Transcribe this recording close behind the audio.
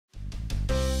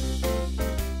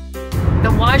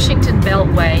The Washington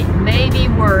Beltway may be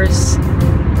worse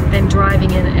than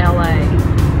driving in LA.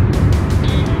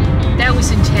 That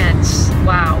was intense.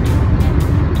 Wow.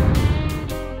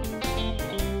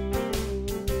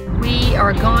 We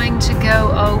are going to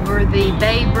go over the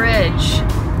Bay Bridge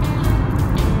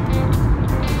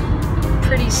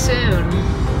pretty soon.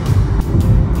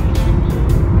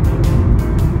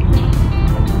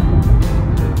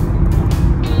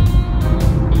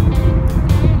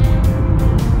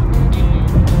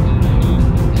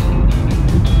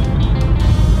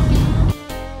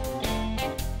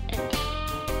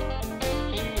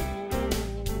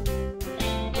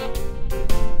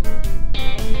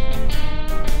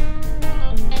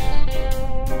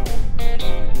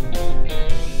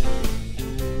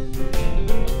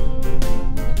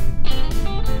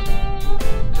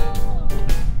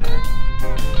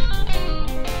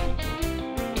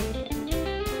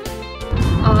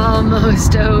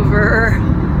 Almost over.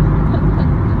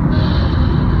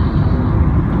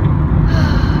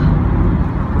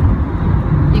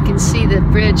 You can see the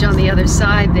bridge on the other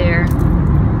side there.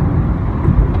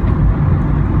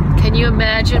 Can you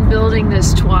imagine building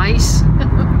this twice?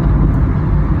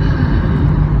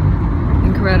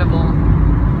 Incredible.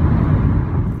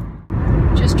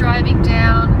 Just driving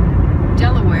down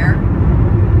Delaware.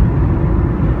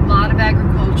 A lot of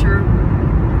agriculture.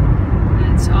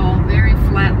 It's all very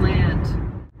flat land.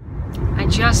 I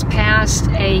just passed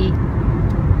a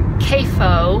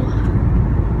CAFO.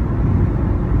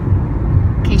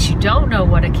 In case you don't know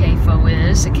what a CAFO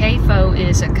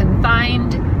is a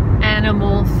confined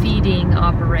animal feeding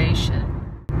operation.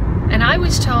 And I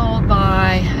was told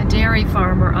by a dairy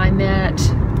farmer I met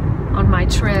on my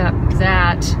trip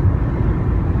that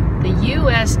the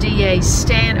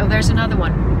USDA oh, there's another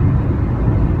one.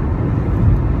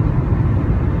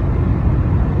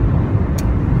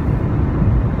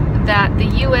 That the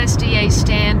USDA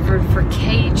stand for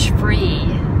cage-free.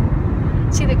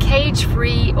 It's either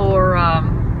cage-free or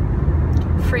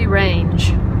free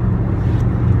range.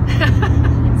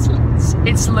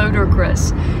 It's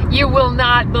ludicrous. You will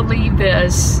not believe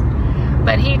this,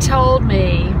 but he told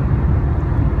me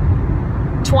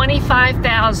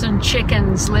 25,000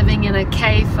 chickens living in a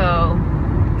CAFO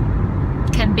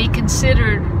can be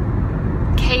considered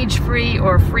cage-free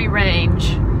or free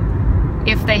range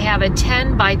if they have a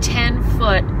 10 by 10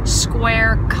 foot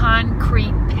square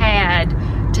concrete pad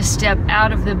to step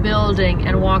out of the building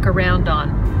and walk around on.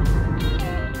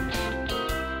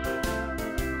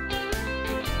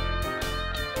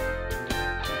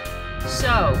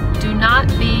 So, do not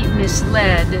be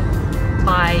misled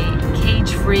by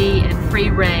cage-free and free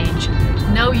range.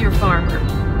 Know your farmer.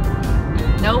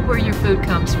 Know where your food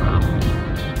comes from.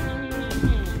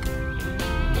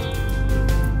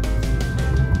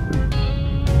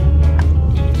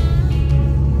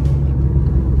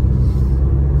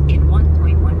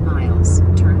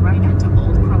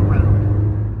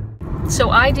 So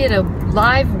I did a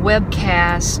live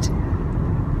webcast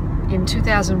in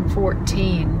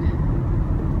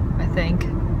 2014, I think,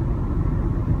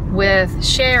 with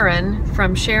Sharon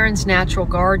from Sharon's Natural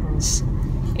Gardens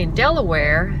in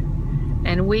Delaware,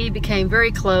 and we became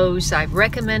very close. I've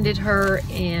recommended her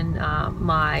in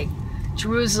my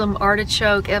Jerusalem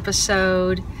artichoke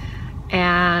episode,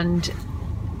 and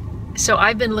so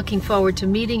I've been looking forward to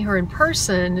meeting her in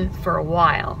person for a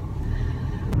while.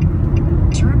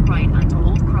 Turn right onto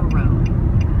Old Crow Road.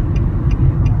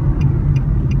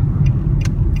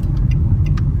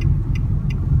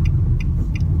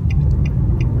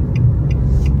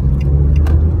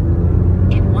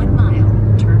 In 1 mile,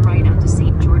 turn right onto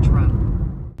St. George Road.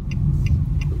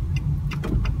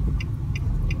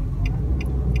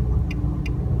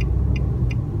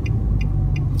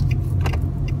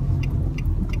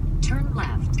 Turn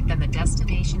left, then the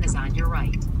destination is on your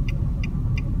right.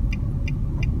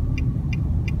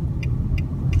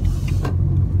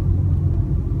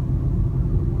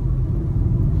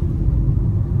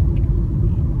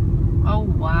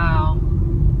 Wow.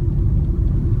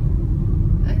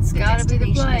 That's gotta be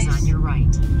the place. Is on your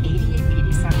right,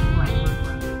 8887 Blackbird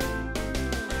Road.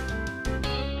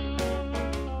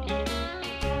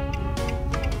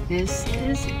 This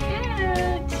is it.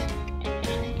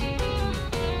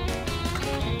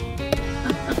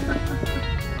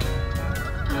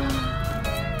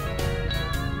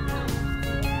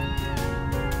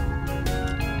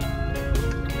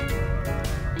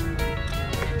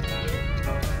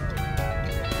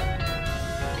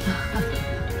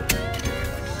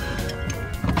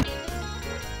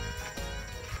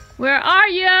 Where are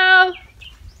you?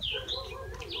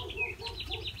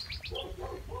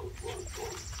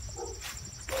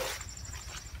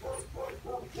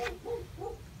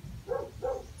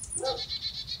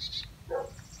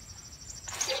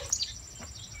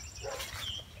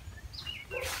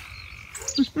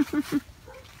 What's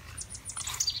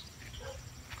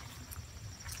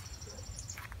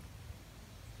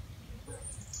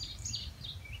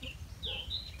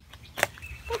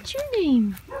your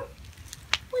name?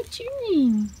 What's your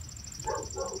name?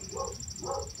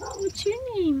 What's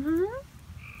your name, huh?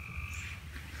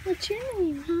 What's your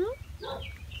name, huh?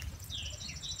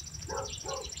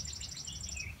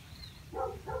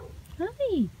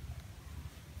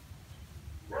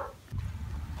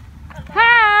 Hi.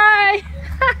 Hi.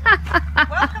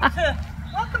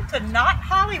 Welcome to not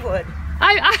Hollywood. Say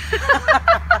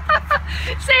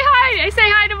hi. Say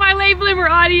hi to my late bloomer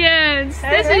audience.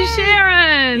 Hey, this is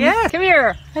Sharon. Yes. Come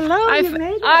here. Hello, you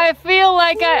made it. I feel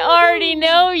like I already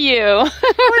know you.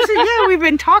 Yeah, we've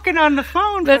been talking on the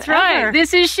phone. That's forever. right.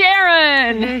 This is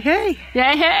Sharon. Hey, hey.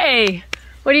 Yeah, hey.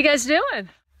 What are you guys doing?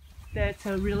 That's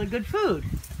a really good food.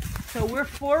 So we're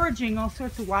foraging all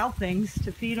sorts of wild things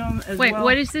to feed them as Wait, well.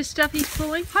 what is this stuff he's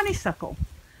pulling? Honeysuckle.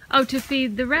 Oh, to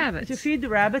feed the rabbits. To feed the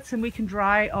rabbits, and we can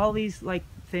dry all these like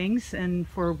things and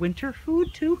for winter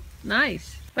food too.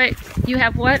 Nice. Wait, you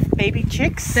have what? Baby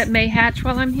chicks. That may hatch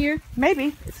while I'm here? Maybe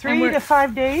 3 to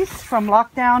 5 days from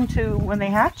lockdown to when they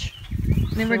hatch.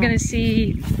 And then we're going to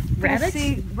see rabbits?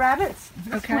 See rabbits.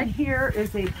 This one here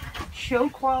is a show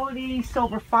quality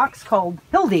silver fox called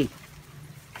Hildy.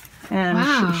 And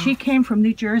wow. she came from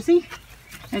New Jersey,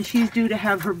 and she's due to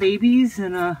have her babies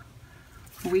in a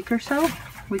week or so,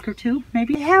 week or two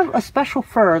maybe. They have a special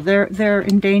fur. They're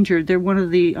endangered. They're one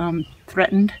of the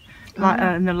threatened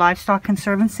in the Livestock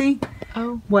Conservancy.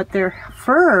 Oh. What their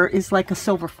fur is like a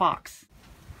silver fox.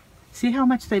 See how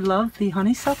much they love the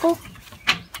honeysuckle?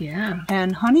 Yeah.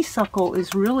 And honeysuckle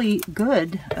is really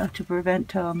good to prevent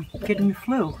getting the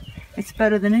flu. It's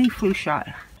better than any flu shot.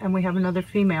 And we have another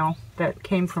female that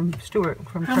came from Stewart,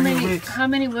 from Premier Roots. How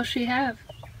many will she have?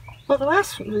 Well,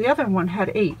 the other one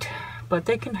had 8, but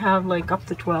they can have like up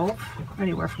to 12,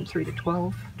 anywhere from 3 to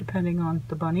 12, depending on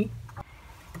the bunny.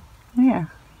 Yeah.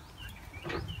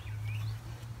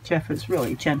 Jeff is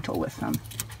really gentle with them.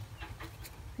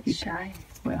 He's shy.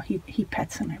 Well, he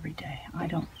pets them every day. I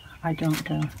don't.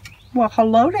 Well,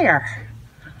 hello there.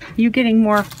 You getting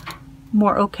more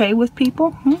okay with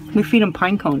people? We feed them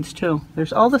pine cones too.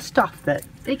 There's all the stuff that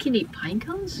they can eat pine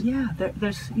cones. Yeah,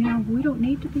 there's we don't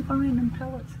need to be buying them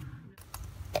pellets.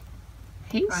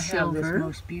 Hey, I Silver. have this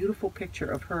most beautiful picture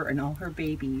of her and all her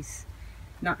babies.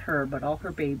 Not her, but all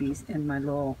her babies in my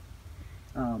little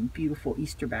beautiful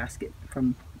Easter basket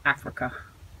from Africa.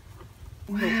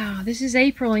 Wow, this is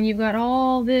April and you've got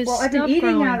all this stuff I've been eating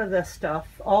growing. out of this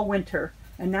stuff all winter,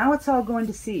 and now it's all going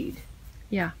to seed.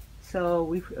 Yeah. So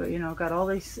we've got all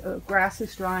these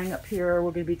grasses drying up here.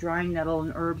 We're going to be drying nettle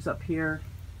and herbs up here,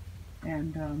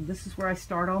 and this is where I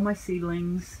start all my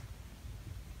seedlings.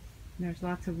 And there's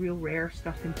lots of real rare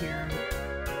stuff in here.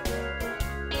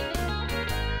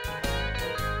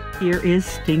 Here is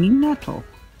stinging nettle.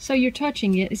 So you're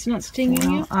touching it. It's not stinging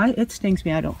you? It stings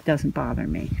me. It doesn't bother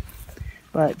me.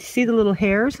 But see the little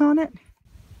hairs on it?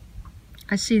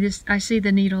 I see this. I see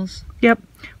the needles. Yep.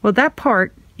 Well, that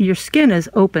part, your skin is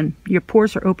open. Your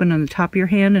pores are open on the top of your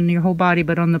hand and your whole body,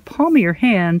 but on the palm of your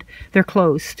hand, they're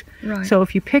closed. Right. So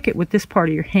if you pick it with this part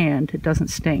of your hand, it doesn't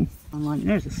sting.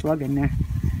 There's a slug in there.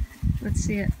 Let's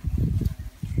see it.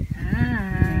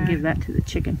 And give that to the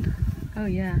chicken. Oh,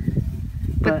 yeah.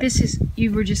 But this is,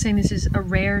 you were just saying this is a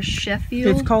rare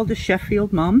Sheffield? It's called the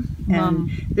Sheffield Mum. And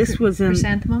this was in...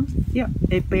 Chrysanthemum? Yeah.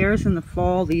 It bears in the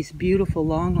fall these beautiful,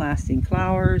 long-lasting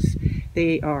flowers.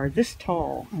 They are this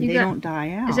tall, and they don't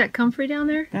die out. Is that comfrey down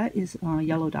there? That is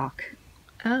yellow dock.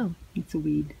 Oh. It's a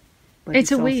weed. But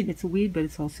It's a weed? It's a weed, but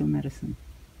it's also medicine.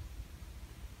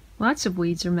 Lots of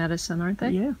weeds are medicine, aren't they?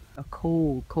 Yeah. A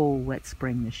cold, cold, wet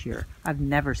spring this year. I've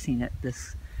never seen it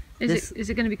this... Is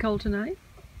it going to be cold tonight?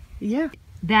 Yeah.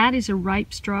 That is a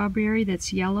ripe strawberry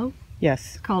that's yellow.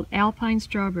 Yes. Called alpine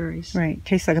strawberries. Right.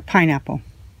 Tastes like a pineapple.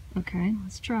 Okay,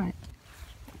 let's try it.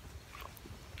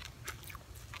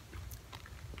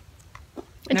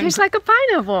 It tastes like a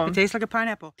pineapple. It tastes like a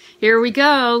pineapple. Here we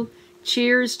go.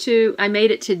 Cheers to, I made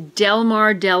it to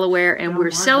Delmar, Delaware, and we're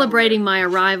celebrating my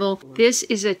arrival. This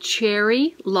is a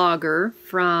cherry lager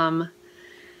from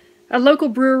a local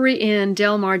brewery in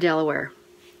Delmar, Delaware.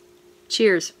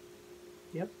 Cheers.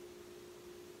 Yep.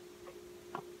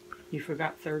 You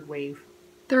forgot Third Wave.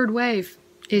 Third Wave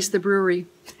is the brewery.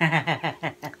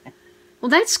 Well,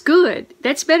 that's good.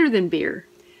 That's better than beer.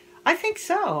 I think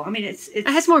so. I mean, it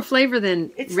has more flavor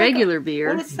than regular beer.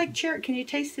 Well, it's like cherry. Can you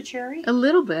taste the cherry? A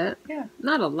little bit. Yeah.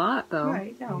 Not a lot, though.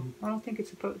 Right. No, I don't think it's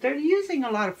supposed. They're using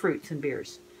a lot of fruits in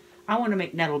beers. I want to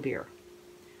make nettle beer.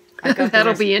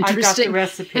 That'll be interesting. I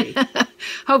got the recipe.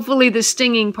 Hopefully the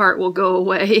stinging part will go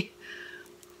away.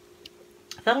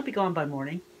 That'll be gone by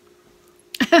morning.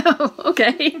 Oh,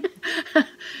 okay.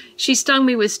 She stung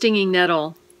me with stinging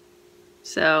nettle.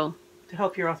 So, To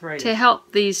help your arthritis. to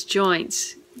help these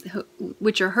joints,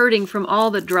 which are hurting from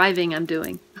all the driving I'm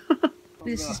doing.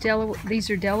 This is These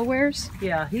are Delawares?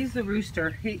 Yeah, he's the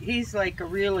rooster. He's like a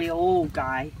really old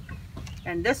guy.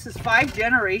 And this is 5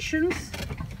 generations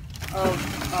of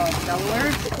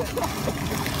Delaware.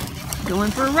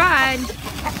 Going for a ride.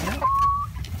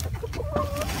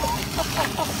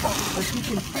 But you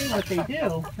can see what they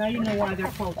do. Now you know why they're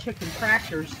called chicken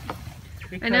tractors.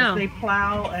 Because I know. they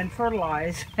plow and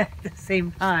fertilize at the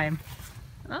same time.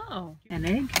 Oh. An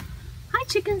egg? Hi,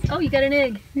 chickens. Oh, you got an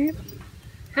egg. Yep.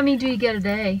 How many do you get a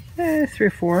day? 3 or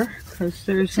 4. Because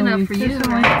there's It's enough for you,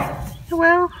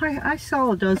 well, I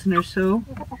sell a dozen or so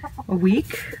a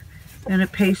week. And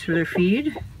it pays for their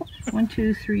feed. 1,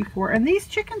 2, 3, 4. And these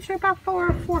chickens are about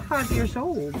 4 or 5 years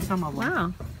old, some of them.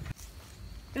 Wow.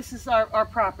 This is our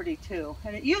property too,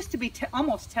 and it used to be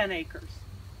almost 10 acres.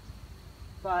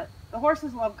 But the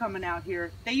horses love coming out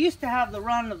here. They used to have the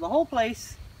run of the whole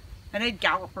place, and they'd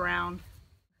gallop around.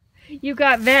 You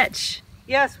got vetch.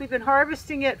 Yes, we've been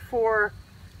harvesting it for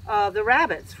the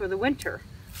rabbits for the winter.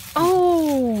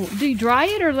 Oh, do you dry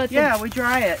it or let them? Yeah, we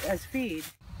dry it as feed.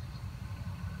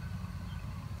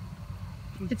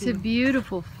 It's a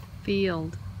beautiful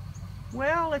field.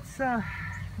 Well, it's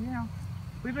you know,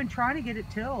 we've been trying to get it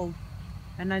tilled,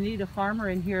 and I need a farmer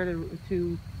in here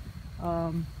to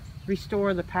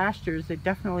restore the pastures. It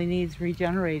definitely needs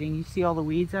regenerating. You see all the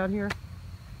weeds out here?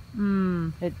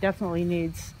 It definitely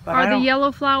needs. But Are the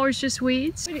yellow flowers just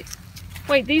weeds?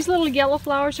 Wait, these little yellow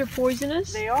flowers are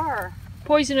poisonous? They are.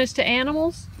 Poisonous to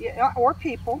animals? Yeah, or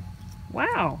people.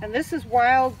 Wow. And this is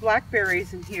wild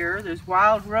blackberries in here. There's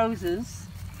wild roses.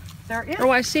 There is. Oh,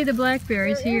 I see the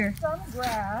blackberries here. Some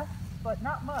grass, but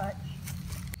not much.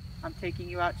 I'm taking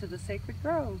you out to the Sacred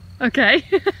Grove. Okay.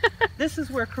 This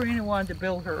is where Karina wanted to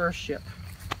build her earthship.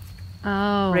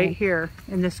 Oh. Right here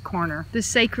in this corner. The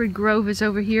Sacred Grove is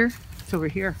over here? It's over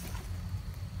here.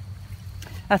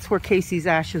 That's where Casey's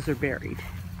ashes are buried.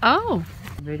 Oh.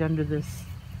 Right under this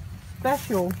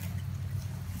special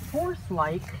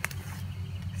horse-like,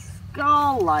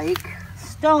 skull-like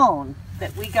stone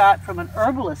that we got from an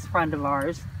herbalist friend of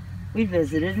ours we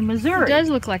visited in Missouri. It does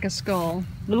look like a skull.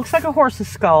 It looks like a horse's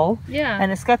skull. Yeah.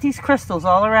 And it's got these crystals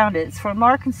all around it. It's from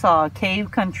Arkansas,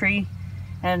 cave country,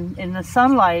 and in the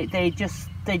sunlight they just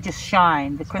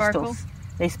shine. The crystals,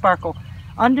 they sparkle.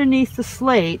 Underneath the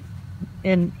slate,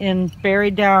 in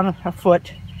buried down a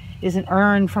foot, is an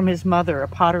urn from his mother, a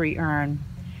pottery urn,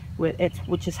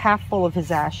 which is half full of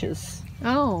his ashes.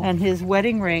 Oh. And his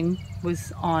wedding ring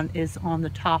is on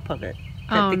the top of it.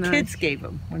 That the kids gave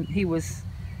him when he was,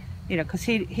 you know, because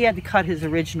he had to cut his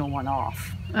original one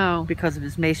off. Oh. Because of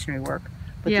his masonry work.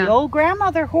 But Yeah. the old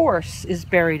grandmother horse is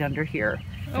buried under here.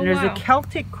 Oh, And there's wow. a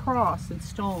Celtic cross in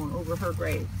stone over her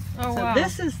grave. Oh, So wow.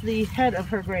 this is the head of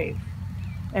her grave.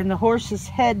 And the horse's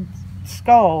head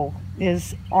skull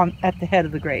is at the head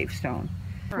of the gravestone.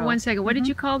 For 1 second, what did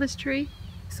you call this tree?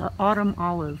 It's an autumn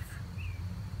olive.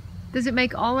 Does it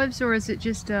make olives or is it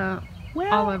just a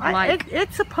Well, olive-like?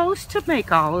 it's supposed to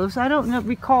make olives. I don't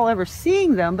recall ever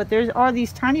seeing them, but there are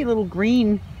these tiny little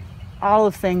green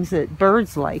olive things that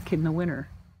birds like in the winter.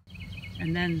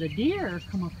 And then the deer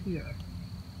come up here.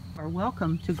 Are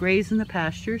welcome to graze in the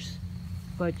pastures,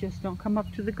 but just don't come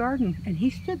up to the garden. And he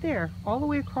stood there all the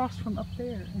way across from up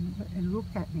there and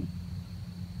looked at me.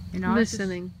 You know,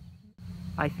 Listening.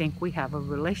 I think we have a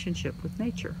relationship with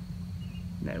nature,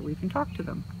 that we can talk to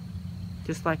them.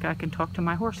 Just like I can talk to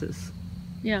my horses.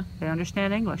 Yeah. They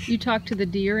understand English. You talked to the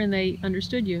deer and they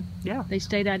understood you. Yeah. They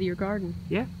stayed out of your garden.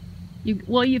 Yeah.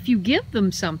 Well, if you give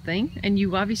them something, and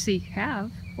you obviously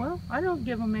have. Well, I don't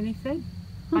give them anything.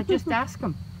 I just ask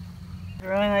them.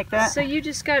 Really like that? So you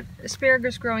just got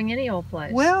asparagus growing any old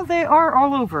place. Well, they are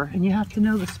all over, and you have to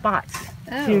know the spots.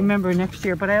 Oh. To remember next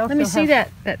year. But I also Let me see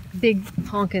have, that big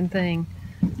honking thing.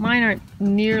 Mine aren't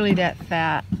nearly that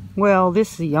fat. Well,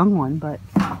 this is a young one, but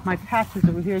my patches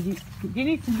over here. Do you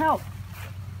need some help?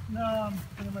 No, I'm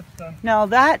pretty much done. Now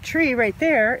that tree right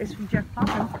there is from Jeff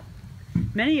Poppins.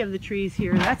 Many of the trees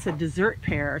here, that's a dessert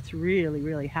pear. It's a really,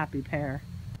 really happy pear.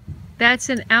 That's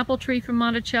an apple tree from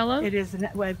Monticello? It is.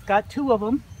 Well, I've got 2 of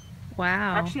them.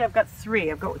 Wow. Actually, I've got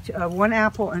 3. I've got 1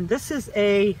 apple, and this is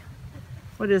a,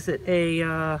 what is it?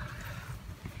 A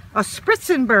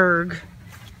Spritzenberg.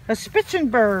 A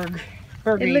Spritzenberg.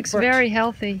 It looks very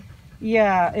healthy.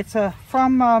 Yeah, it's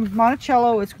from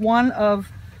Monticello. It's one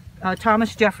of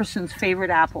Thomas Jefferson's favorite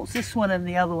apples. This one and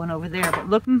the other one over there. But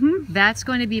look, That's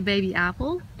going to be a baby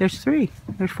apple? there's 3.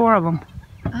 There's 4 of them.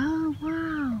 Oh,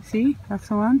 wow. See, that's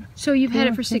the one. So you've had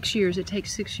it for 6 years. It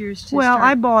takes 6 years to Well,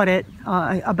 start. I bought it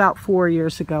about 4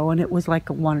 years ago, and it was like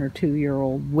a 1 or 2 year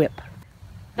old whip.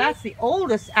 That's the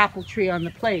oldest apple tree on the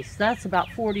place. That's about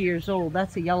 40 years old.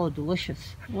 That's a Yellow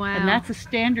Delicious. Wow. And that's a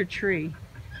standard tree.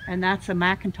 And that's a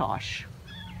Macintosh.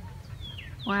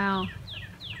 Wow.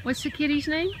 What's the kitty's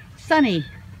name? Sunny.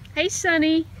 Hey,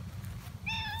 Sunny.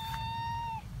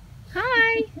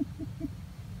 Hi.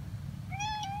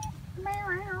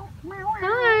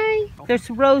 Hi. There's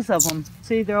rows of them.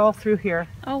 See, they're all through here.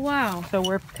 Oh, wow. So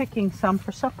we're picking some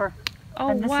for supper. Oh,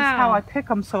 And this wow. is how I pick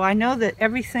them. So I know that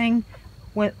everything,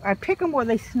 when I pick them where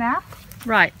they snap.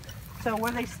 Right. So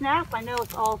when they snap, I know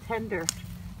it's all tender.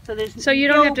 So there's So you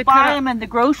don't have to buy cut them in the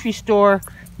grocery store.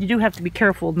 You do have to be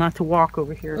careful not to walk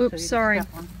over here. Oops, so you sorry. don't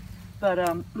step on. But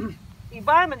you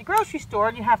buy them in the grocery store,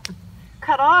 and you have to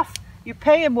cut off. You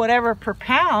pay them whatever per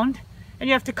pound, and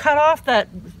you have to cut off that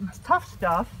tough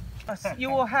stuff. You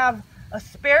will have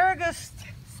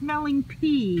asparagus-smelling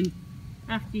pea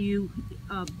after you.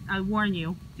 I warn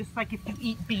you. Just like if you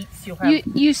eat beets, you'll have.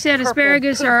 You said purple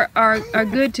asparagus poop. are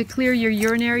good to clear your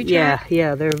urinary tract?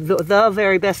 Yeah, they're the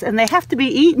very best, and they have to be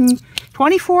eaten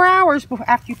 24 hours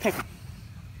after you pick them.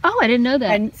 Oh, I didn't know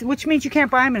that. And which means you can't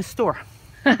buy them in a store.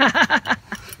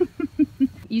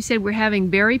 You said we're having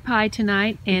berry pie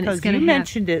tonight, and Because it's going to you have...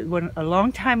 mentioned it a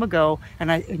long time ago,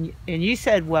 and you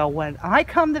said, well, when I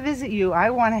come to visit you,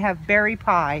 I want to have berry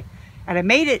pie, and I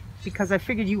made it because I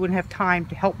figured you wouldn't have time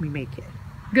to help me make it.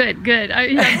 Good, good.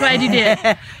 I'm glad you did.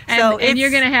 And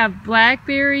you're going to have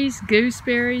blackberries,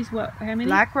 gooseberries, what? How many?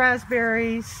 Black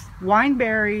raspberries, wine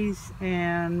berries,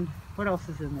 and what else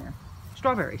is in there?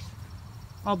 Strawberries.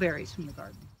 All berries from the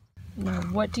garden. Now,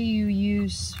 what do you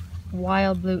use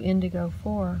wild blue indigo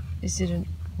for? Is it an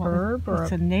herb or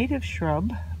It's a native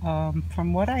shrub.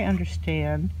 From what I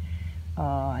understand,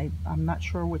 I'm not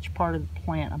sure which part of the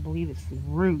plant. I believe it's the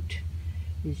root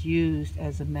is used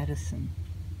as a medicine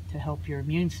to help your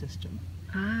immune system.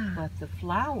 Ah. But the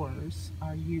flowers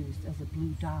are used as a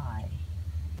blue dye.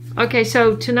 Okay,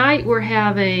 so tonight we're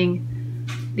having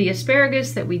the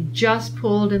asparagus that we just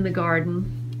pulled in the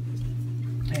garden.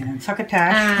 And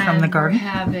succotash from the And garden. we're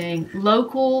having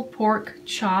local pork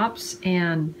chops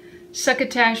and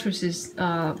succotash, which is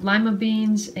lima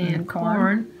beans and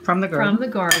corn from the garden. from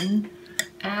the garden.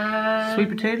 And Sweet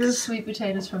potatoes. Sweet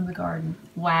potatoes from the garden.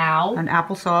 Wow. And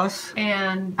applesauce.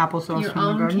 And Applesauce your from the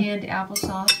own garden. canned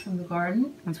applesauce from the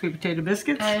garden. And sweet potato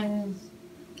biscuits. And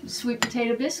sweet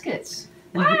potato biscuits.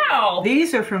 And Wow.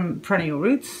 These are from Perennial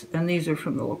Roots, and these are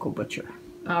from the local butcher.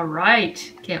 All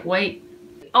right. Can't wait.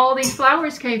 All these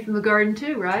flowers came from the garden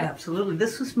too, right? Absolutely.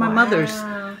 This was my mother's.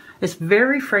 Wow. It's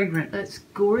very fragrant. That's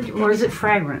gorgeous. Or is it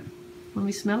fragrant? Let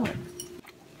me smell it.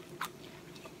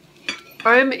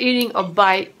 I'm eating a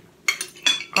bite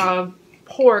of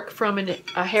pork from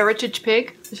a heritage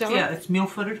pig. Is that Yeah, right? it's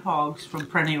mule-footed hogs from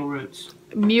Perennial Roots.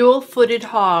 Mule-footed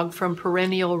hog from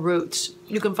Perennial Roots.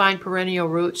 You can find Perennial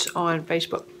Roots on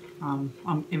Facebook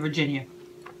In Virginia.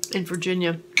 in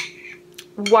Virginia.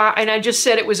 Wow, and I just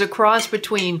said it was a cross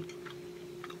between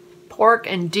pork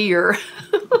and deer.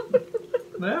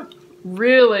 Yeah.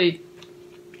 Really,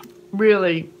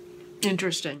 really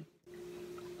interesting.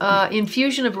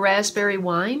 Infusion of raspberry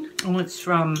wine And it's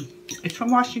from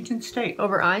Washington State.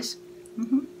 over ice.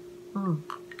 Mm-hmm.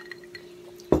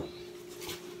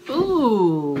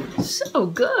 Ooh, so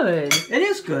good. It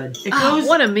is good. It Oh, goes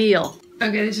what a meal.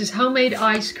 Okay, this is homemade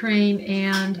ice cream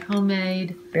and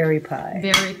homemade berry pie.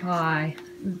 berry pie.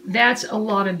 That's a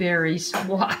lot of berries.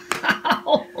 Wow.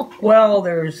 Well,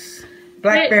 there's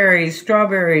blackberries,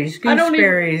 strawberries, I don't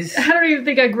gooseberries. I don't even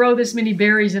think I grow this many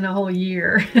berries in a whole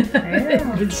year.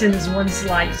 Yeah. It's in this one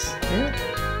slice. Yeah.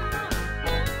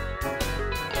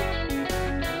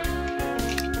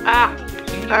 Ah,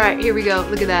 all right, here we go.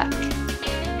 Look at that.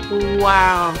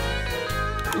 Wow.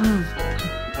 Mm.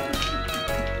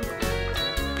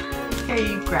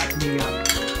 Hey, you crack me up.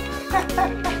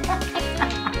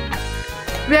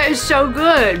 That is so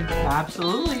good.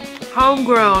 Absolutely.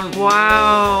 Homegrown.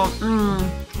 Wow.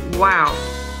 Mm. Wow.